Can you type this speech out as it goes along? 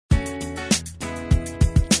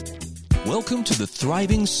Welcome to the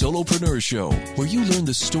Thriving Solopreneur Show, where you learn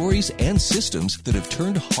the stories and systems that have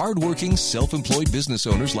turned hardworking, self-employed business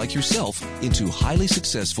owners like yourself into highly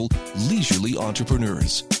successful, leisurely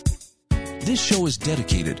entrepreneurs. This show is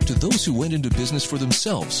dedicated to those who went into business for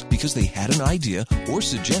themselves because they had an idea or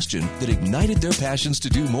suggestion that ignited their passions to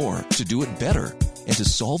do more, to do it better, and to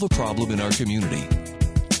solve a problem in our community.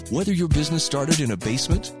 Whether your business started in a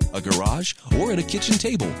basement, a garage, or at a kitchen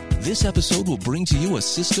table, this episode will bring to you a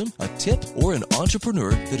system, a tip, or an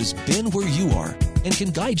entrepreneur that has been where you are and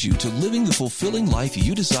can guide you to living the fulfilling life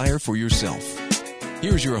you desire for yourself.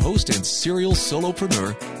 Here's your host and serial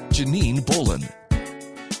solopreneur, Janine Bolin.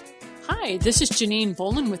 Hi, this is Janine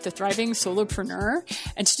Bolin with the Thriving Solopreneur,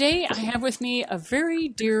 and today I have with me a very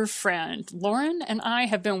dear friend. Lorne and I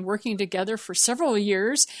have been working together for several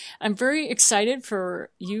years. I'm very excited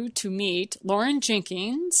for you to meet Lorne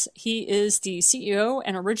Jenkins. He is the CEO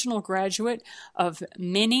and original graduate of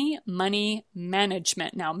Mini Money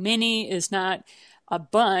Management. Now, Mini is not a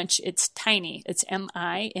bunch, it's tiny. It's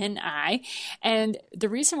MINI. And the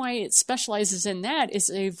reason why it specializes in that is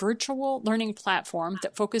a virtual learning platform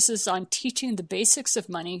that focuses on teaching the basics of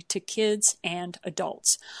money to kids and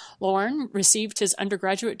adults. Lorne received his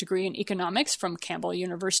undergraduate degree in economics from Campbell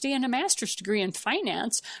University and a master's degree in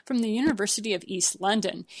finance from the University of East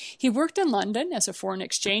London. He worked in London as a foreign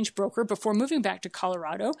exchange broker before moving back to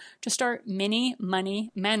Colorado to start Mini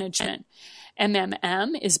Money Management.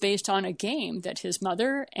 MMM is based on a game that his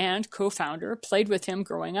mother and co-founder played with him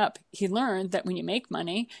growing up. He learned that when you make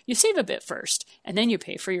money, you save a bit first, and then you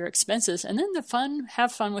pay for your expenses, and then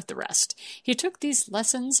have fun with the rest. He took these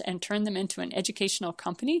lessons and turned them into an educational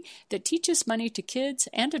company that teaches money to kids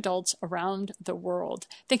and adults around the world.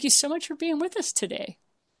 Thank you so much for being with us today.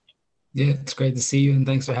 Yeah, it's great to see you, and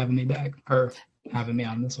thanks for having me back, or having me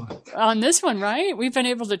on this one. On this one, right? We've been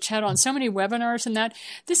able to chat on so many webinars and that.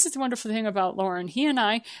 This is the wonderful thing about Lorne. He and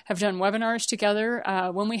I have done webinars together.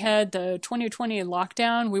 When we had the 2020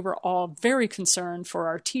 lockdown, we were all very concerned for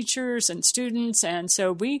our teachers and students. And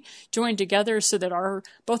so we joined together so that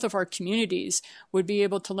both of our communities would be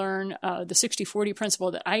able to learn the 60-40 principle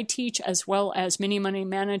that I teach, as well as mini money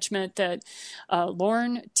management that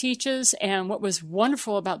Lorne teaches. And what was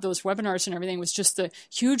wonderful about those webinars and everything was just the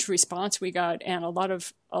huge response we got, and a lot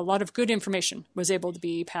of good information was able to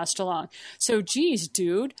be passed along. So, geez,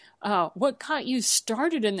 dude, what got you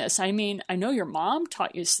started in this? I mean, I know your mom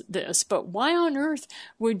taught you this, but why on earth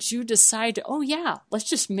would you decide to, oh yeah, let's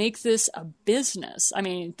just make this a business? I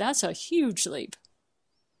mean, that's a huge leap.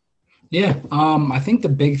 Yeah, I think the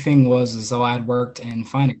big thing was so I had worked in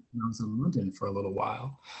finance when I was in London for a little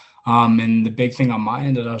while. And the big thing on my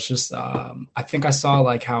end, I was just, I think I saw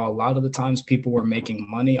like how a lot of the times people were making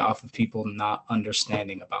money off of people not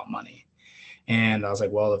understanding about money. And I was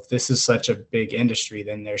like, well, if this is such a big industry,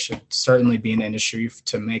 then there should certainly be an industry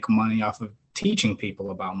to make money off of teaching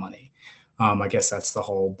people about money. I guess that's the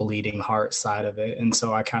whole bleeding heart side of it. And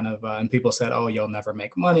so I kind of, and people said, oh, you'll never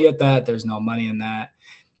make money at that. There's no money in that.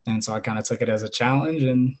 And so I kind of took it as a challenge,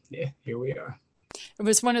 and yeah, here we are. It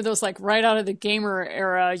was one of those like right out of the gamer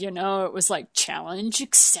era, it was like challenge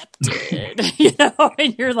accepted,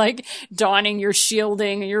 and you're like donning your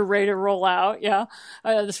shielding and you're ready to roll out. Yeah.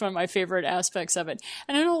 That's one of my favorite aspects of it.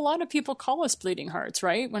 And I know a lot of people call us bleeding hearts,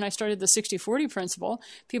 right? When I started the 60-40 principle,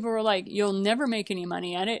 people were like, you'll never make any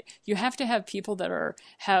money at it. You have to have people that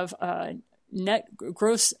have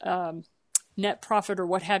net profit or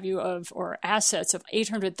what have you or assets of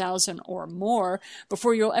 800,000 or more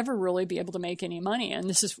before you'll ever really be able to make any money.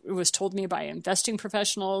 And it was told me by investing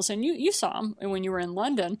professionals, and you saw them when you were in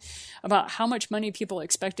London, about how much money people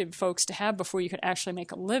expected folks to have before you could actually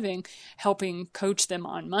make a living helping coach them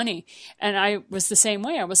on money. And I was the same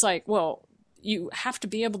way. I was like, well, you have to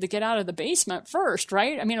be able to get out of the basement first,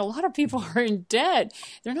 right? I mean, a lot of people are in debt.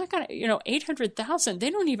 They're not going to, 800,000,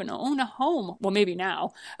 they don't even own a home. Well, maybe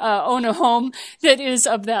now, own a home that is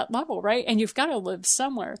of that level, right? And you've got to live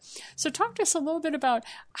somewhere. So talk to us a little bit about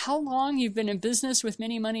how long you've been in business with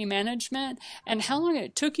Mini Money Management and how long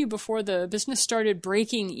it took you before the business started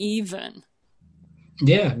breaking even.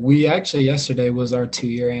 Yeah, yesterday was our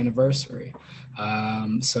 2-year anniversary.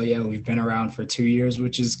 So yeah, we've been around for 2 years,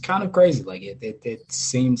 which is kind of crazy. Like it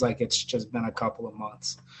seems like it's just been a couple of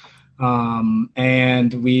months.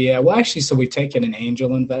 And so we've taken an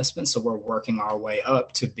angel investment. So we're working our way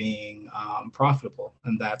up to being profitable.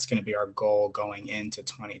 And that's going to be our goal going into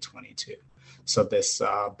 2022. So this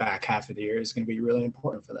back half of the year is going to be really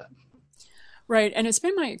important for that. Right. And it's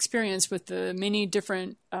been my experience with the many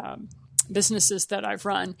different businesses that I've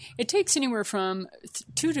run, it takes anywhere from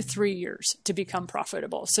 2 to 3 years to become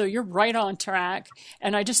profitable. So you're right on track.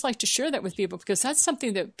 And I just like to share that with people because that's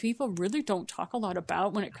something that people really don't talk a lot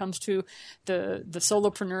about when it comes to the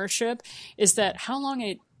solopreneurship, is that how long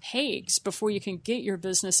it takes before you can get your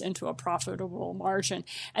business into a profitable margin.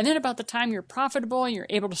 And then about the time you're profitable and you're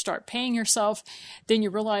able to start paying yourself, then you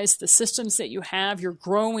realize the systems that you have, you're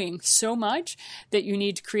growing so much that you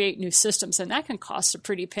need to create new systems. And that can cost a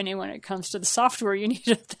pretty penny when it comes to the software you need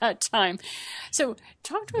at that time. So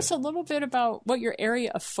talk to us a little bit about what your area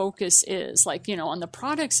of focus is, like, on the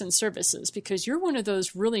products and services, because you're one of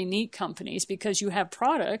those really neat companies because you have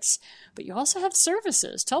products, but you also have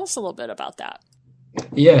services. Tell us a little bit about that.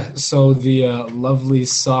 Yeah, so the lovely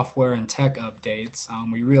software and tech updates,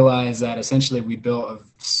 we realized that essentially we built a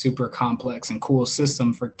super complex and cool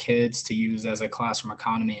system for kids to use as a classroom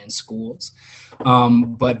economy in schools.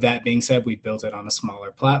 But that being said, we built it on a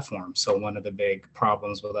smaller platform. So one of the big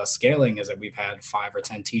problems with us scaling is that we've had 5 or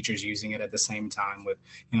 10 teachers using it at the same time with,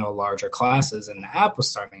 larger classes, and the app was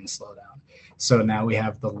starting to slow down. So now we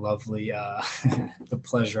have the lovely, the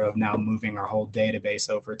pleasure of now moving our whole database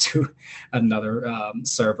over to another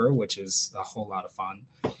server, which is a whole lot of fun.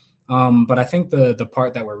 But I think the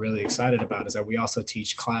part that we're really excited about is that we also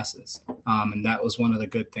teach classes. And that was one of the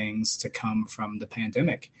good things to come from the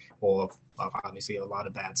pandemic. Well, obviously a lot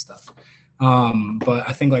of bad stuff. But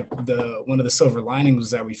I think one of the silver linings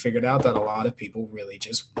was that we figured out that a lot of people really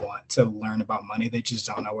just want to learn about money. They just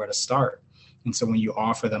don't know where to start. And so when you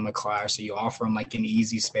offer them a class, or you offer them like an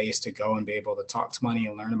easy space to go and be able to talk to money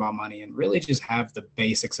and learn about money and really just have the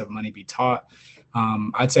basics of money be taught,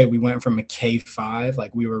 I'd say we went from a K-5,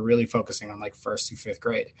 like we were really focusing on like 1st through 5th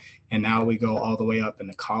grade. And now we go all the way up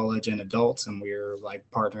into college and adults, and we're like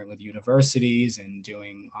partnering with universities and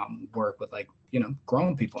doing work with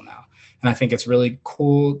grown people now. And I think it's really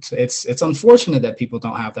cool. It's unfortunate that people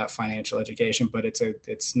don't have that financial education, but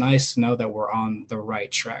it's nice to know that we're on the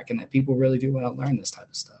right track and that people really do want to learn this type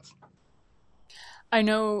of stuff. I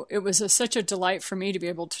know it was such a delight for me to be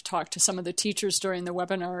able to talk to some of the teachers during the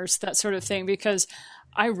webinars, that sort of thing, because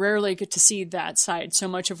I rarely get to see that side. So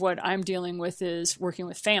much of what I'm dealing with is working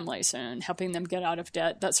with families and helping them get out of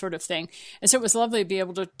debt, that sort of thing. And so it was lovely to be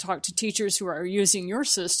able to talk to teachers who are using your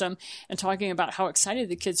system and talking about how excited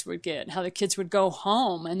the kids would get, how the kids would go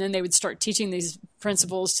home, and then they would start teaching these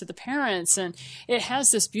principles to the parents. And it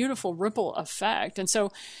has this beautiful ripple effect. And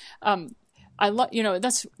so, I love,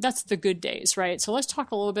 that's the good days, right? So let's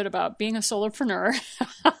talk a little bit about being a solopreneur.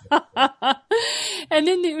 And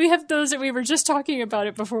then we have those that we were just talking about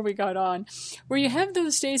it before we got on, where you have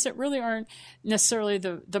those days that really aren't necessarily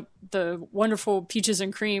the wonderful peaches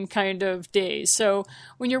and cream kind of days. So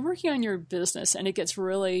when you're working on your business and it gets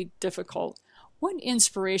really difficult, what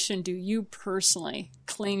inspiration do you personally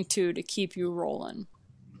cling to keep you rolling?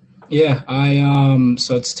 Yeah,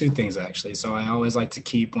 so it's 2 things actually. So I always like to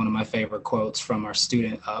keep one of my favorite quotes from our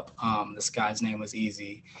student up. This guy's name was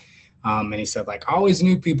Easy. And he said, I always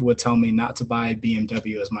knew people would tell me not to buy a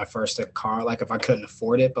BMW as my first car, if I couldn't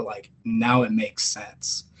afford it, but now it makes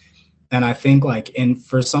sense. And I think and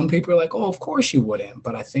for some people are oh, of course you wouldn't.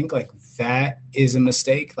 But I think that is a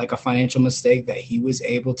mistake, a financial mistake that he was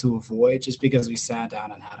able to avoid just because we sat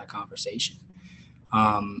down and had a conversation.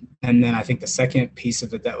 And then I think the second piece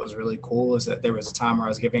of it that was really cool is that there was a time where I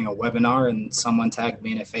was giving a webinar and someone tagged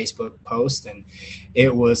me in a Facebook post, and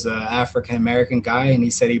it was an African-American guy. And he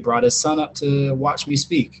said he brought his son up to watch me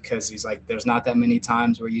speak because he's there's not that many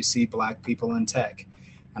times where you see Black people in tech.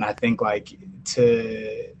 And I think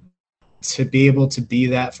to be able to be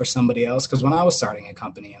that for somebody else, because when I was starting a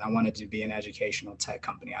company and I wanted to be an educational tech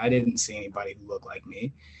company, I didn't see anybody who looked like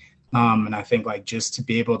me. And I think just to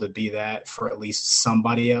be able to be that for at least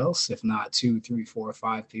somebody else, if not 2, 3, 4,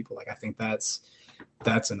 5 people, I think that's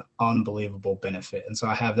an unbelievable benefit. And so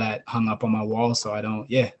I have that hung up on my wall. So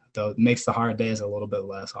it makes the hard days a little bit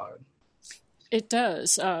less hard. It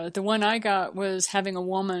does. The one I got was having a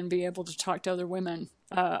woman be able to talk to other women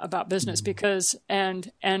about business because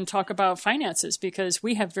and talk about finances, because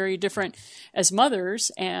we have very different, as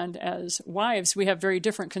mothers and as wives, we have very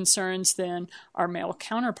different concerns than our male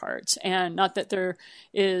counterparts. And not that there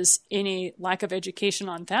is any lack of education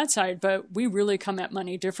on that side, but we really come at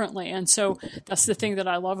money differently. And so that's the thing that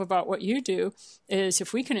I love about what you do is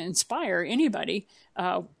if we can inspire anybody,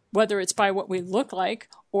 whether it's by what we look like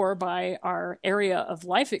or by our area of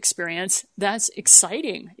life experience, that's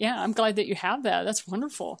exciting. Yeah, I'm glad that you have that. That's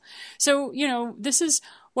wonderful. So, this is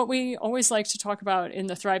what we always like to talk about in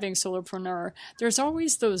the Thriving Solopreneur, there's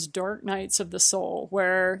always those dark nights of the soul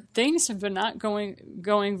where things have been not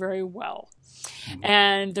going very well.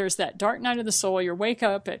 And there's that dark night of the soul. You wake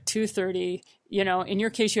up at 2:30. In your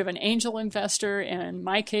case, you have an angel investor. In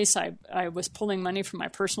my case, I was pulling money from my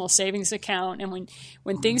personal savings account. And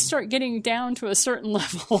when things start getting down to a certain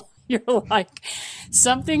level, you're like,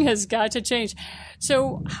 something has got to change.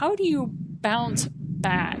 So how do you bounce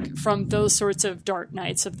back from those sorts of dark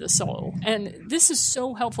nights of the soul? And this is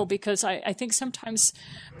so helpful because I think sometimes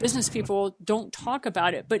business people don't talk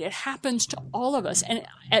about it, but it happens to all of us and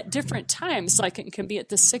at different times. Like it can be at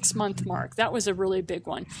the 6-month mark. That was a really big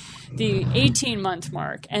one. The 18-month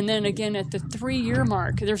mark. And then again at the 3-year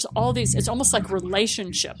mark, there's all these, it's almost like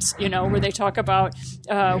relationships, where they talk about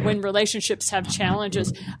when relationships have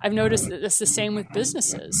challenges. I've noticed that it's the same with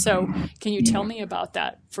businesses. So can you tell me about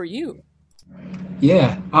that for you?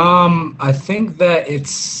 Yeah, I think that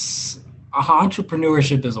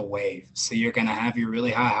entrepreneurship is a wave. So you're going to have your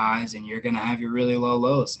really high highs and you're going to have your really low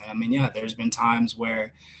lows. And I mean, yeah, there's been times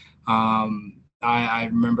where I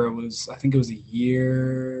remember I think it was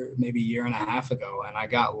maybe a year and a half ago, and I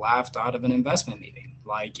got laughed out of an investment meeting.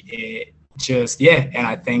 Like it just, yeah. And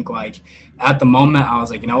I think like at the moment I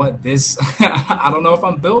was like, you know what, this, I don't know if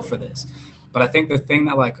I'm built for this. But I think the thing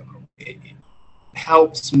that like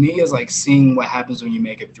helps me is like seeing what happens when you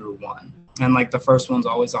make it through one. And like the first one's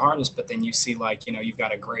always the hardest, but then you see like, you've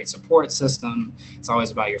got a great support system. It's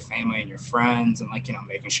always about your family and your friends and like,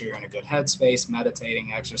 making sure you're in a good headspace,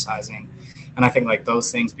 meditating, exercising. And I think like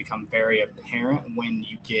those things become very apparent when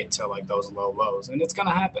you get to like those low lows, and it's going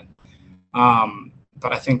to happen.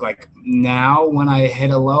 But I think like now when I hit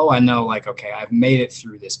a low, I know like, okay, I've made it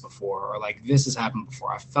through this before, or like this has happened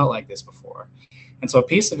before. I felt like this before. And so a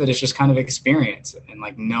piece of it is just kind of experience and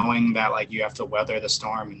like knowing that like you have to weather the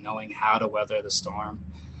storm and knowing how to weather the storm.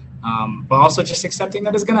 But also just accepting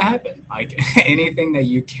that it's going to happen. Like anything that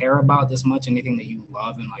you care about this much, anything that you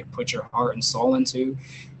love and like put your heart and soul into,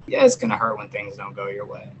 yeah, it's going to hurt when things don't go your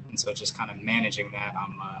way. And so just kind of managing that,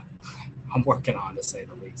 I'm working on, to say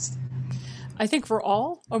the least. I think we're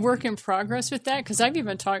all a work in progress with that, because I've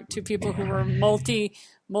even talked to people who were multi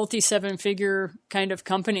 7-figure kind of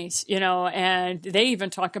companies, and they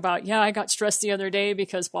even talk about, yeah, I got stressed the other day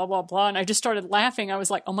because blah, blah, blah. And I just started laughing. I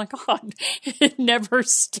was like, oh my God, it never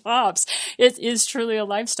stops. It is truly a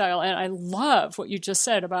lifestyle. And I love what you just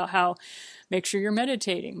said about how make sure you're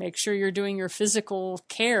meditating, make sure you're doing your physical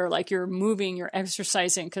care, like you're moving, you're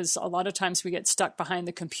exercising, because a lot of times we get stuck behind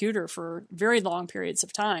the computer for very long periods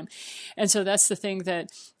of time. And so that's the thing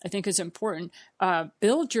that I think is important.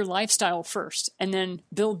 Build your lifestyle first, and then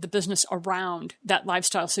build the business around that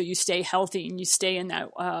lifestyle so you stay healthy and you stay in that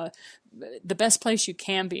the best place you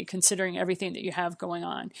can be, considering everything that you have going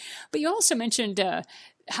on. But you also mentioned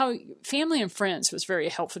how family and friends was very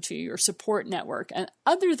helpful to you, your support network. And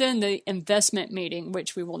other than the investment meeting,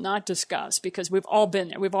 which we will not discuss because we've all been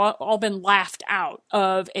there, we've all been laughed out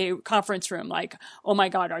of a conference room like, oh my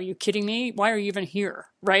God, are you kidding me? Why are you even here?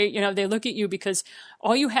 Right? They look at you because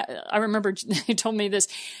all you have, I remember they told me this,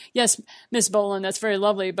 yes, Miss Boland, that's very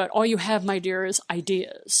lovely, but all you have, my dear, is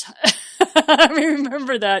ideas. I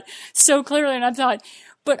remember that so clearly. And I thought,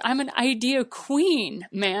 but I'm an idea queen,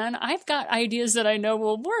 man. I've got ideas that I know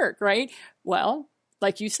will work, right? Well,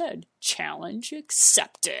 like you said, challenge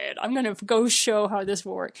accepted. I'm going to go show how this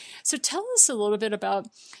will work. So tell us a little bit about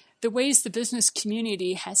the ways the business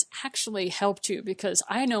community has actually helped you, because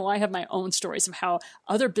I know I have my own stories of how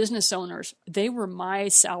other business owners, they were my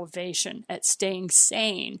salvation at staying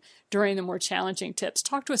sane during the more challenging tips.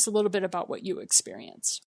 Talk to us a little bit about what you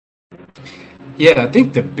experienced. Yeah, I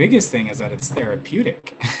think the biggest thing is that it's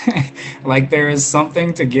therapeutic. Like there is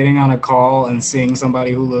something to getting on a call and seeing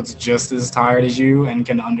somebody who looks just as tired as you and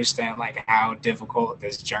can understand like how difficult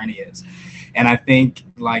this journey is. And I think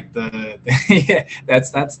like yeah,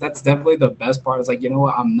 that's definitely the best part. Is like, you know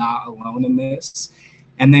what, I'm not alone in this.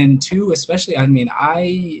 And then two, especially, I mean,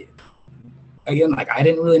 I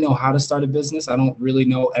didn't really know how to start a business. I don't really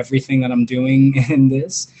know everything that I'm doing in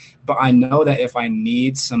this. But I know that if I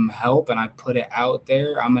need some help and I put it out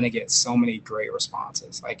there, I'm going to get so many great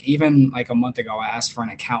responses. Like even like a month ago, I asked for an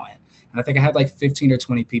accountant. And I think I had like 15 or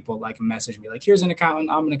 20 people like message me like, here's an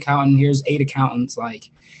accountant. I'm an accountant. Here's 8 accountants.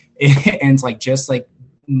 Like, and it's like, just like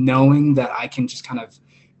knowing that I can just kind of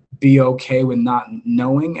be okay with not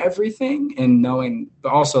knowing everything, and knowing,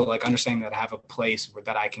 but also like understanding that I have a place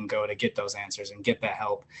that I can go to get those answers and get that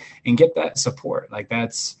help and get that support. Like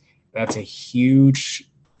that's a huge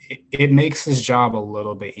it makes his job a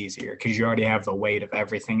little bit easier because you already have the weight of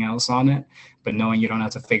everything else on it. But knowing you don't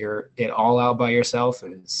have to figure it all out by yourself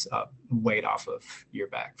is a weight off of your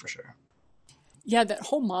back for sure. Yeah, that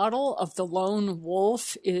whole model of the lone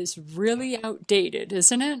wolf is really outdated,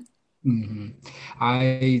 isn't it? hmm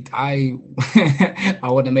I I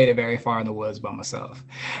wouldn't have made it very far in the woods by myself.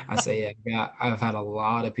 I say, yeah, I've had a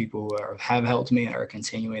lot of people who have helped me and are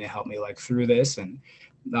continuing to help me like through this, and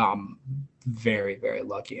I'm very, very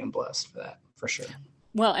lucky and blessed for that, for sure.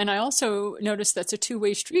 Well, and I also noticed that's a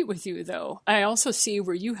two-way street with you, though. I also see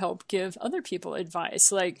where you help give other people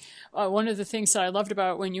advice. Like one of the things that I loved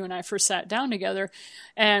about when you and I first sat down together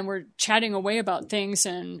and we're chatting away about things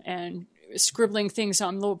and scribbling things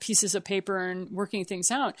on little pieces of paper and working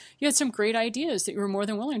things out, you had some great ideas that you were more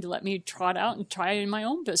than willing to let me trot out and try in my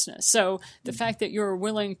own business. So the fact that you're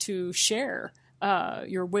willing to share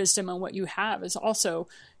your wisdom and what you have is also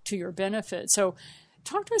to your benefit. So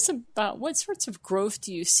talk to us about what sorts of growth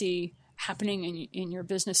do you see happening in your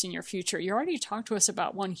business in your future. You already talked to us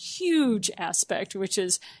about one huge aspect, which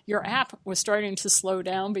is your app was starting to slow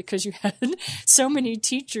down because you had so many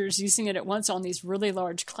teachers using it at once on these really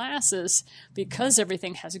large classes because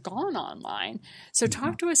everything has gone online. So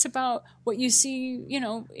talk to us about what you see,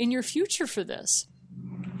 in your future for this.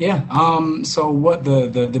 Yeah. So what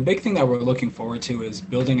the big thing that we're looking forward to is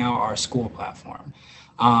building out our school platform.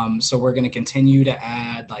 So we're going to continue to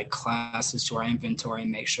add like classes to our inventory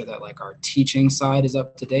and make sure that like our teaching side is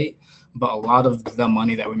up to date. But a lot of the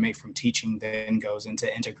money that we make from teaching then goes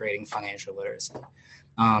into integrating financial literacy.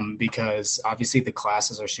 Because obviously the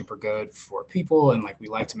classes are super good for people and like we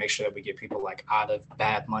like to make sure that we get people like out of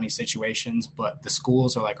bad money situations, but the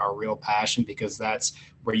schools are like our real passion because that's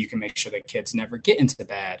where you can make sure that kids never get into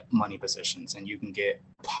bad money positions and you can get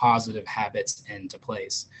positive habits into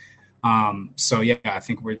place. So yeah, I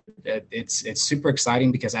think it's super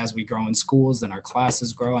exciting because as we grow in schools, then our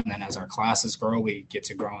classes grow. And then as our classes grow, we get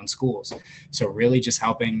to grow in schools. So really just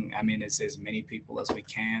helping, as many people as we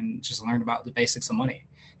can just learn about the basics of money.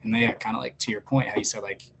 And yeah, kind of like to your point, how you said,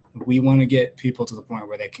 like, we want to get people to the point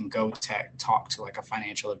where they can go talk to like a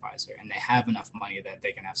financial advisor and they have enough money that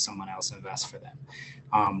they can have someone else invest for them.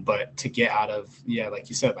 But to get out of, like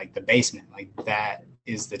you said, like the basement, like that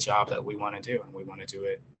is the job that we want to do. And we want to do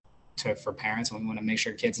it for parents, and we want to make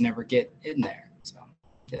sure kids never get in there. So,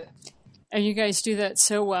 yeah. And you guys do that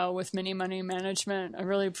so well with Mini Money Management. I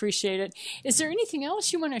really appreciate it. Is there anything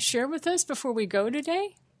else you want to share with us before we go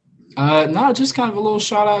today? No, just kind of a little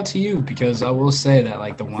shout out to you because I will say that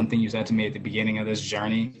like the one thing you said to me at the beginning of this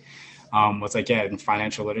journey was like, yeah, in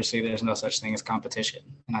financial literacy, there's no such thing as competition.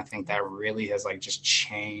 And I think that really has like just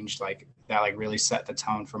changed, like that like really set the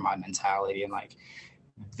tone for my mentality and like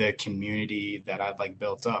the community that I've like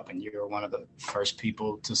built up. And you're one of the first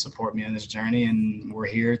people to support me on this journey. And we're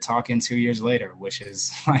here talking 2 years later, which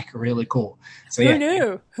is like really cool. So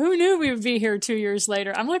Who knew we would be here 2 years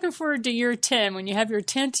later? I'm looking forward to year 10. When you have your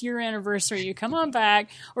 10th year anniversary, you come on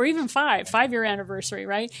back, or even 5-year anniversary,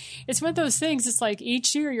 right? It's one of those things. It's like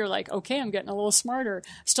each year you're like, okay, I'm getting a little smarter.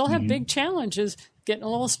 Still have big challenges, getting a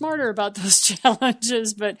little smarter about those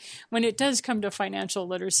challenges. But when it does come to financial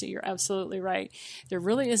literacy, you're absolutely right. There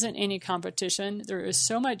really isn't any competition. There is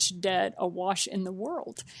so much debt awash in the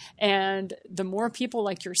world. And the more people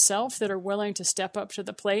like yourself that are willing to step up to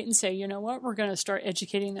the plate and say, you know what, we're going to start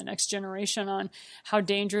educating the next generation on how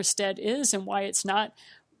dangerous debt is and why it's not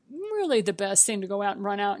really the best thing to go out and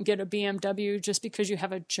run out and get a BMW just because you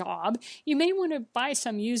have a job. You may want to buy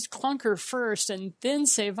some used clunker first and then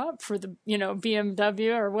save up for the,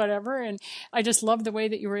 BMW or whatever. And I just love the way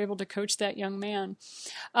that you were able to coach that young man.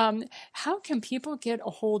 How can people get a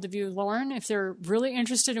hold of you, Lorne, if they're really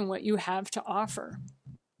interested in what you have to offer?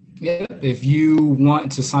 Yeah, if you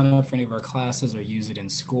want to sign up for any of our classes or use it in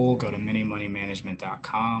school, go to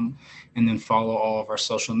minimoneymanagement.com and then follow all of our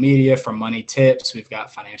social media for money tips. We've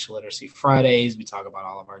got Financial Literacy Fridays. We talk about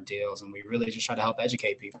all of our deals, and we really just try to help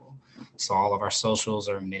educate people. So all of our socials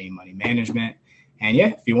are Mini Money Management. And yeah,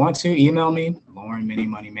 if you want to, email me,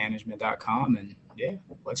 LorneMiniMoneyManagement.com, and yeah,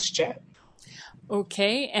 let's chat.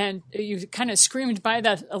 Okay, and you kind of screamed by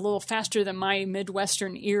that a little faster than my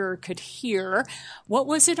Midwestern ear could hear. What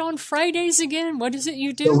was it on Fridays again? What is it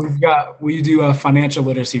you do? So we do Financial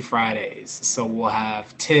Literacy Fridays. So we'll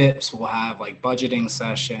have tips, we'll have like budgeting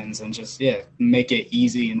sessions, and just, make it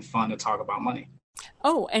easy and fun to talk about money.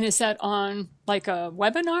 Oh, and is that on like a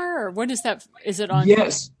webinar, or what is that? Is it on?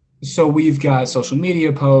 Yes. So we've got social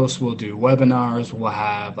media posts, we'll do webinars, we'll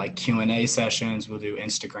have like Q&A sessions, we'll do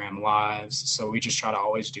Instagram lives. So we just try to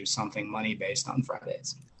always do something money based on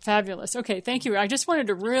Fridays. Fabulous. Okay, thank you. I just wanted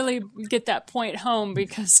to really get that point home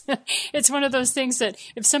because it's one of those things that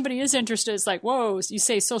if somebody is interested, it's like, whoa, you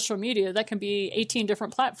say social media, that can be 18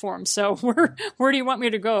 different platforms. So where do you want me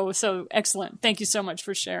to go? So excellent. Thank you so much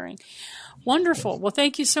for sharing. Wonderful. Well,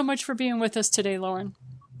 thank you so much for being with us today, Lorne.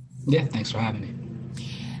 Yeah, thanks for having me.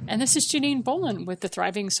 And this is Jeanine Bolin with the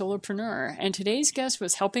Thriving Solopreneur. And today's guest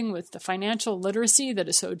was helping with the financial literacy that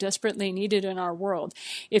is so desperately needed in our world.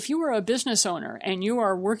 If you are a business owner and you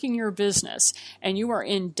are working your business and you are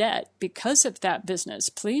in debt because of that business,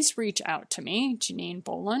 please reach out to me, Jeanine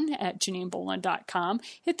Bolin at JeanineBolin.com.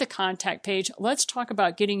 Hit the contact page. Let's talk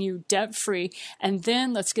about getting you debt-free. And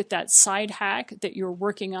then let's get that side hack that you're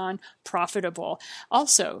working on profitable.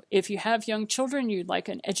 Also, if you have young children, you'd like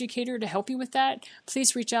an educator to help you with that,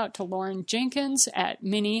 please reach out to Lorne Jenkins at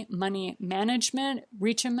Mini Money Management.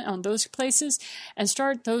 Reach him on those places and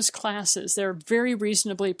start those classes. They're very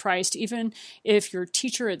reasonably priced. Even if your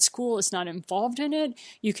teacher at school is not involved in it,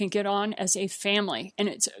 you can get on as a family. And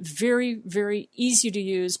it's very, very easy to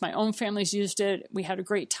use. My own family's used it. We had a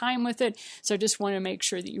great time with it. So I just want to make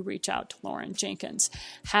sure that you reach out to Lorne Jenkins.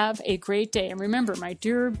 Have a great day. And remember, my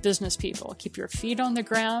dear business people, keep your feet on the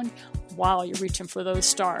ground while you're reaching for those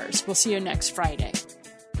stars. We'll see you next Friday.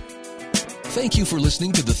 Thank you for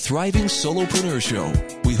listening to the Thriving Solopreneur Show.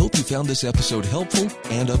 We hope you found this episode helpful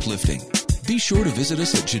and uplifting. Be sure to visit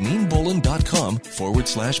us at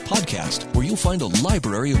JanineBolin.com/podcast, where you'll find a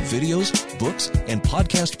library of videos, books, and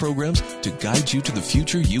podcast programs to guide you to the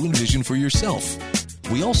future you envision for yourself.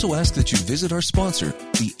 We also ask that you visit our sponsor,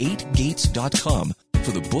 the8gates.com,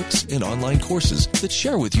 for the books and online courses that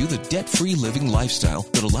share with you the debt-free living lifestyle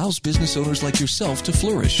that allows business owners like yourself to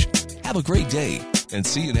flourish. Have a great day, and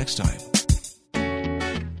see you next time.